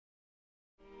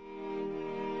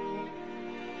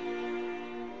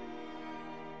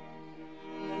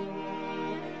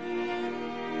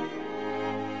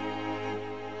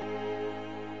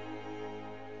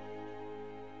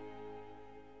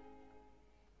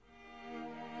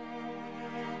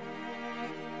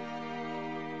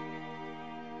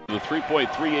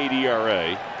3.38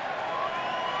 ERA.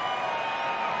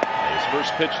 His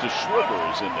first pitch to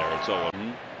Schwarber is in there. It's 0.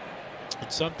 And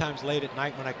sometimes late at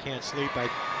night when I can't sleep, the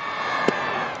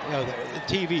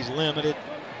TV's limited.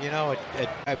 I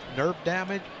have nerve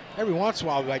damage. Every once in a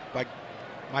while, like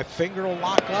my finger will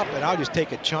lock up, and I'll just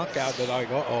take a chunk out that I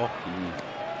go, uh-oh.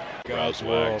 God's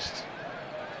waxed.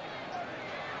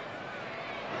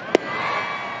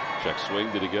 Check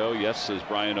swing. Did he go? Yes, says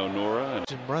Brian O'Nora.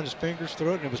 And run his fingers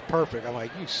through it, and it was perfect. I'm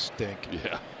like, you stink.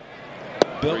 Yeah.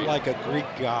 Built like a Greek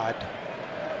god.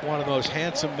 One of the most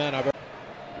handsome men I've ever.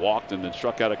 Walked and then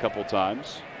struck out a couple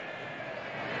times.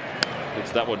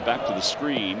 Hits that one back to the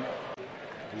screen.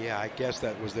 Yeah, I guess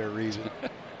that was their reason.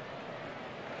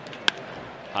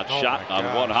 Hot shot on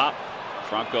one hop.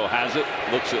 Franco has it.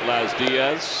 Looks at Laz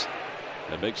Diaz.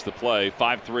 And makes the play.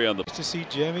 5-3 on the. To see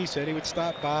Jimmy, said he would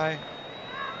stop by.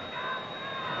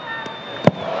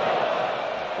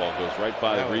 Ball goes right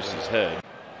by Reese's head.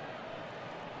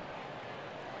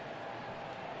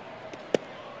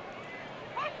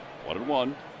 One and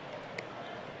one.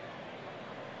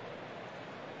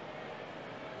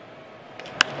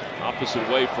 Opposite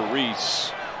way for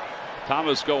Reese.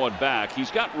 Thomas going back.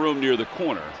 He's got room near the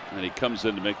corner, and he comes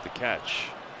in to make the catch.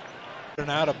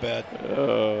 Out of bed.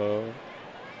 Oh.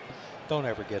 Don't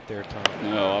ever get there, Tom.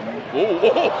 No, I'm.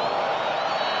 Whoa.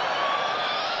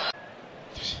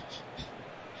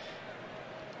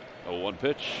 Oh, one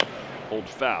pitch. Hold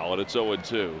foul, and it's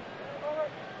 0-2.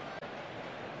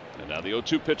 And now the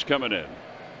 0-2 pitch coming in.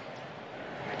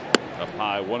 Up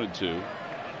high, 1-2.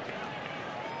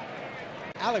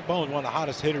 Alec Bowen's one of the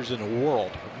hottest hitters in the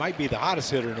world. It might be the hottest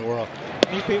hitter in the world.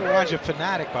 These people watch a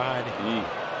fanatic behind him.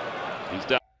 He's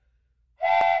down.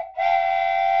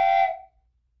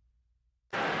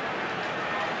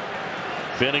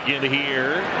 Finnegan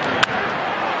here.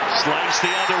 Slice the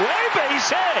other way, base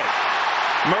hit.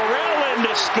 Morel in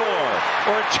to score.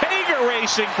 Ortega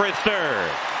racing for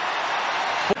third.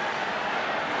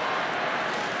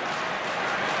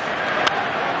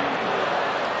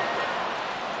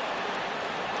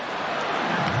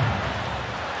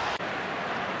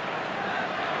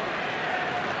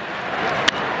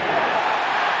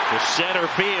 To center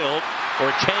field.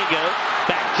 Ortega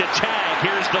back to tag.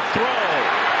 Here's the throw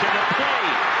to the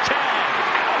plate. Tag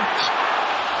out.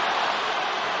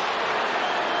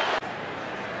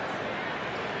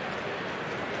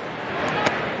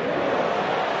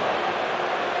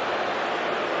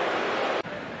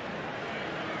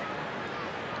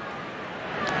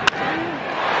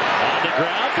 On the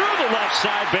ground through the left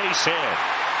side, base hit.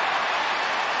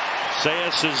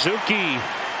 Seiya Suzuki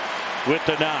with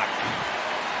the knock.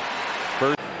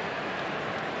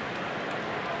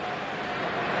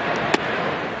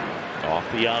 Off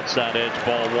the outside edge,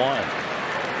 ball 1.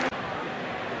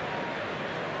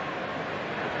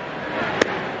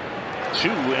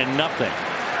 Two and nothing.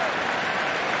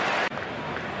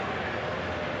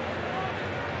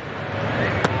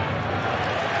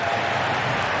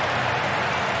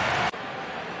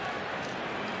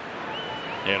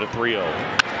 And a 3-0.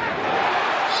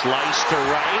 Slice to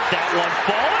right. That one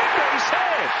falling. Base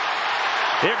hit.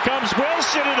 Here comes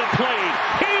Wilson to the plate.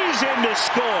 He's in to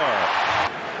score.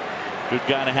 Good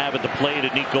guy to have at the plate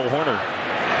at Nico Horner.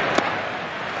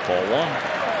 Ball 1.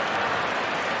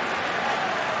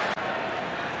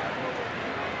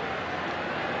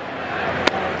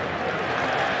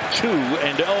 Two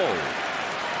and 0.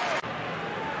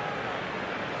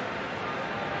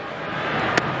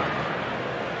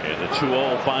 And the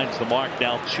 2-0 finds the mark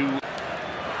now. 2.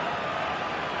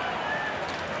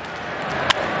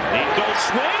 Nico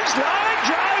swings, line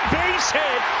drive, base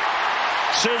hit.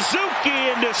 Suzuki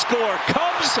in to score.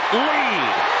 Cubs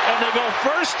lead. And they go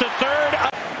first to third.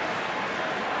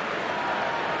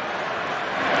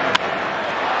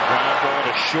 Ground ball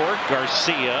to short.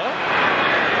 Garcia.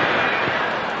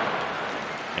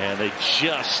 And they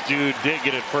just do dig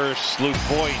it at first. Luke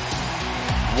Voigt.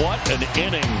 What an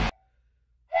inning.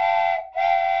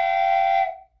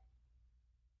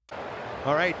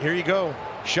 All right, here you go.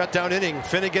 Shutdown inning.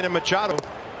 Finnegan and Machado.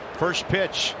 First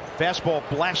pitch. Fastball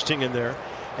blasting in there.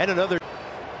 And another.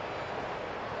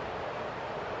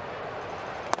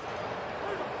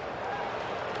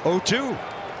 Oh, 2.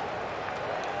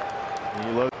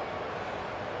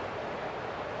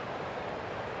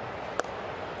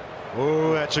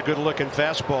 Oh, that's a good looking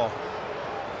fastball.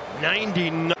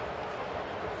 99.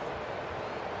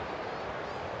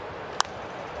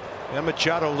 And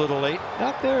Machado a little late.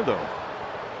 Not there, though.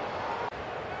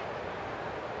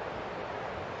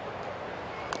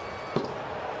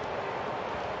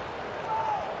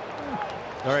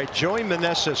 All right, Joey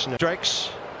Meneses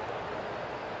strikes.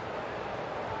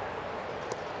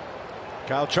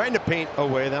 Kyle trying to paint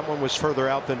away. That one was further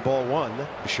out than ball one.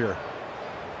 Sure.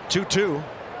 2-2.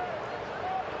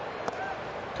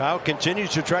 Kyle continues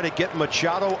to try to get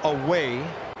Machado away.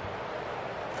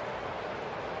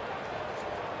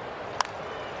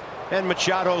 And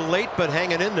Machado late, but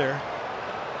hanging in there.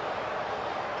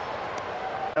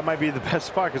 That might be the best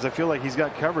spot because I feel like he's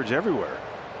got coverage everywhere.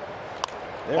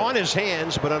 There. On his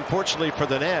hands, but unfortunately for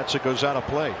the Nats, it goes out of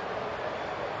play.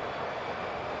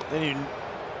 Then you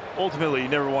ultimately you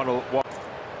never want to walk.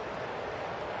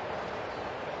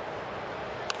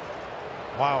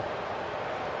 Wow.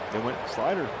 They went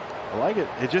slider. I like it.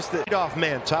 It just the off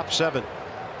man, top 7.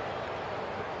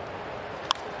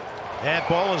 That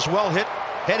ball is well hit,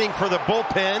 heading for the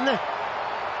bullpen.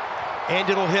 And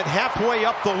it'll hit halfway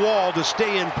up the wall to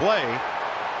stay in play.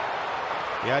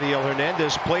 Yadiel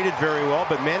Hernandez played it very well,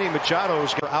 but Manny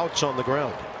Machado's got outs on the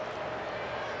ground.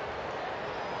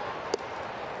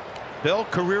 Bell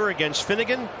career against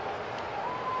Finnegan.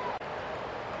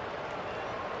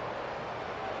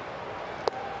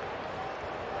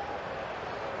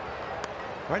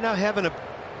 Right now having a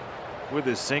with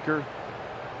his sinker.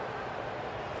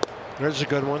 There's a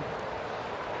good one.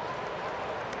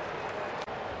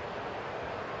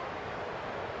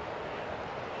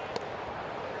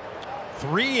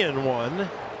 Three and one.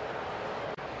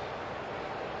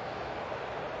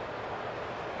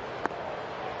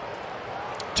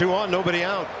 Two on, nobody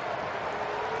out.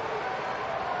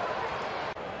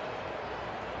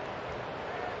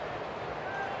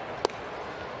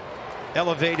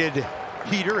 Elevated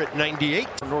heater at 98.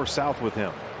 North south with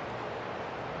him.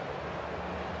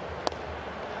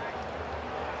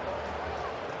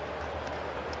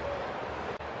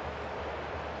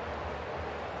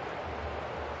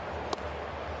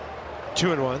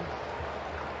 Two and one.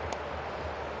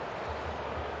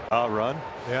 Run.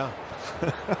 Yeah.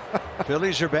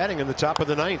 Phillies are batting in the top of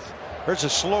the 9th. There's a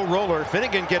slow roller.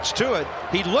 Finnegan gets to it.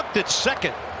 He looked at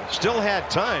second. Still had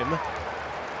time.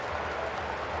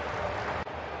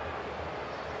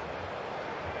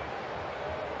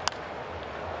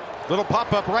 Little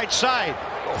pop up right side.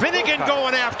 Finnegan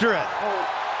going after it.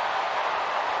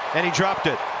 And he dropped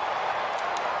it.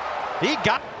 He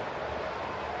got.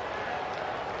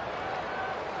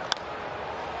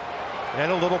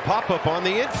 And a little pop up on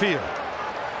the infield.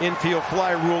 Infield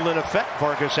fly rule in effect.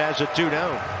 Vargas has it 2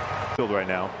 down. Field right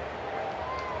now.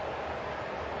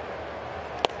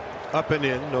 Up and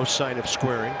in. No sign of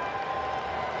squaring.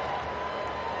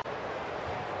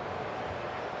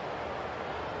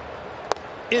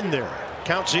 In there.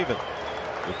 Counts even.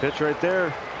 The pitch right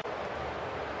there.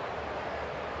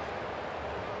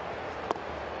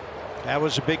 That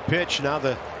was a big pitch. Now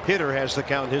the hitter has the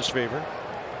count in his favor.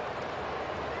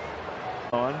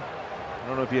 On. I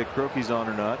don't know if he had croakies on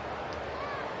or not.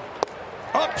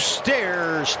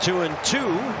 Upstairs,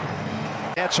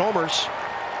 2-2. That's homers.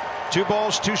 2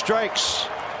 balls, 2 strikes.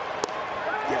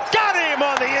 Yes. Got him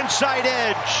on the inside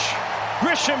edge.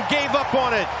 Grisham gave up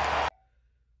on it.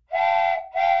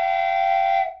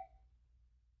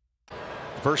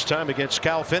 First time against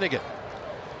Kyle Finnegan.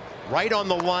 Right on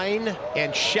the line,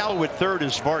 and shallow at third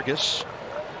is Vargas.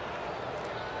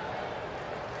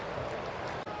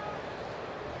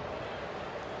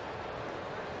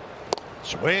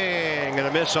 Swing and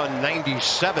a miss on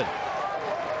 97.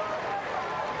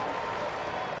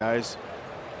 Guys.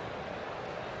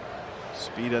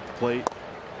 Speed at the plate.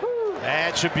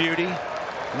 That's a beauty.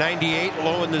 98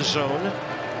 low in the zone.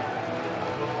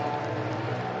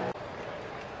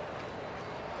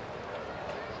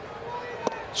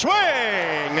 Swing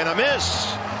and a miss.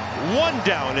 1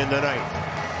 down in the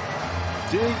 9th.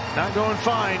 See, not going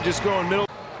fine, just going middle.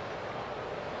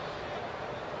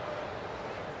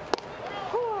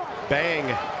 Bang.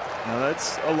 Now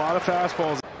that's a lot of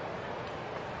fastballs.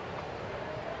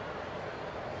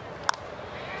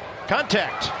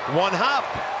 Contact. 1 hop.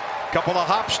 Couple of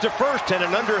hops to first and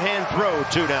an underhand throw.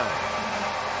 2 down.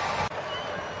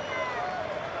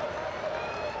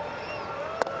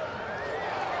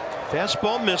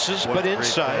 Fastball misses, but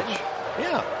inside. Pitch.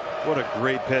 Yeah. What a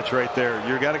great pitch right there.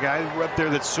 You got a guy up there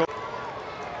that's so.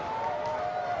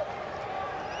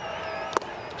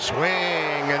 Swing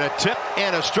and a tip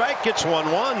and a strike. It's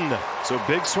 1-1. So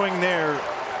big swing there.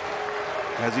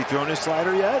 Has he thrown his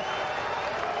slider yet?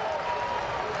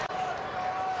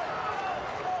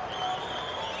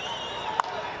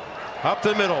 Up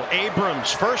the middle.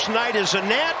 Abrams. First night as a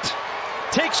Nat.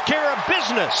 Takes care of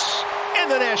business.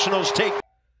 And the Nationals take.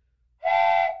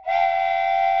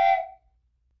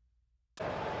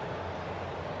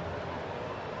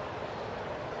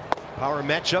 Power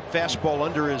matchup. Fastball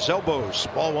under his elbows.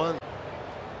 Ball 1.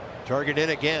 Target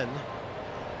in again.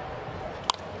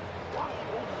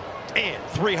 And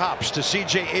 3 hops to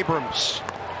C.J. Abrams.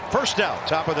 First out,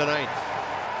 top of the 9th.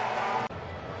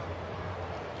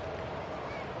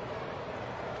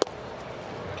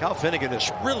 Cal Finnegan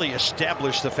has really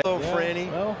established the. Hello,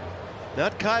 Franny. Well,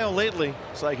 not Kyle lately.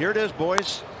 It's like, here it is,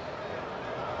 boys.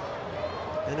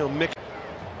 And he'll mix.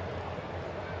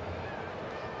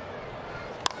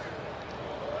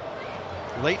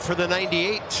 Late for the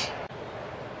 98.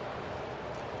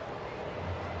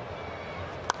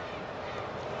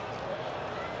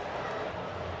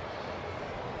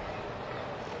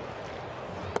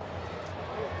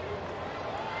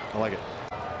 I like it.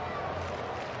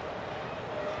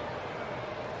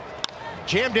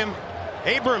 Jammed him.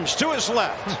 Abrams to his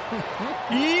left.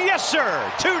 Yes,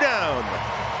 sir. 2 down.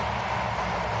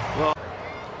 Well,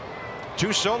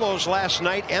 2 solos last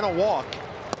night and a walk.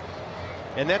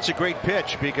 And that's a great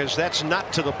pitch because that's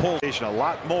not to the pull. A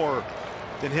lot more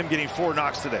than him getting 4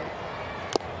 knocks today.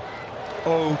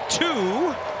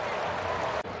 0-2.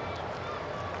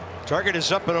 Target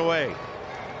is up and away.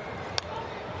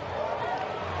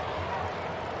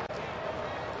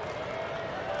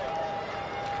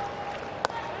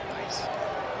 Nice.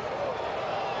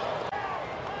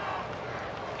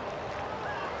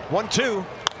 1-2.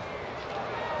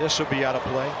 This will be out of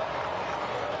play.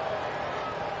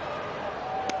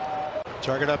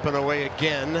 Target up and away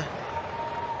again.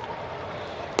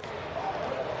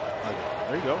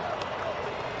 There you go.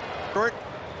 Short.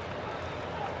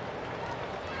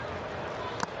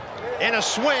 And a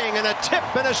swing and a tip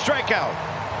and a strikeout.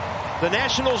 The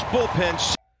Nationals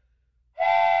bullpen.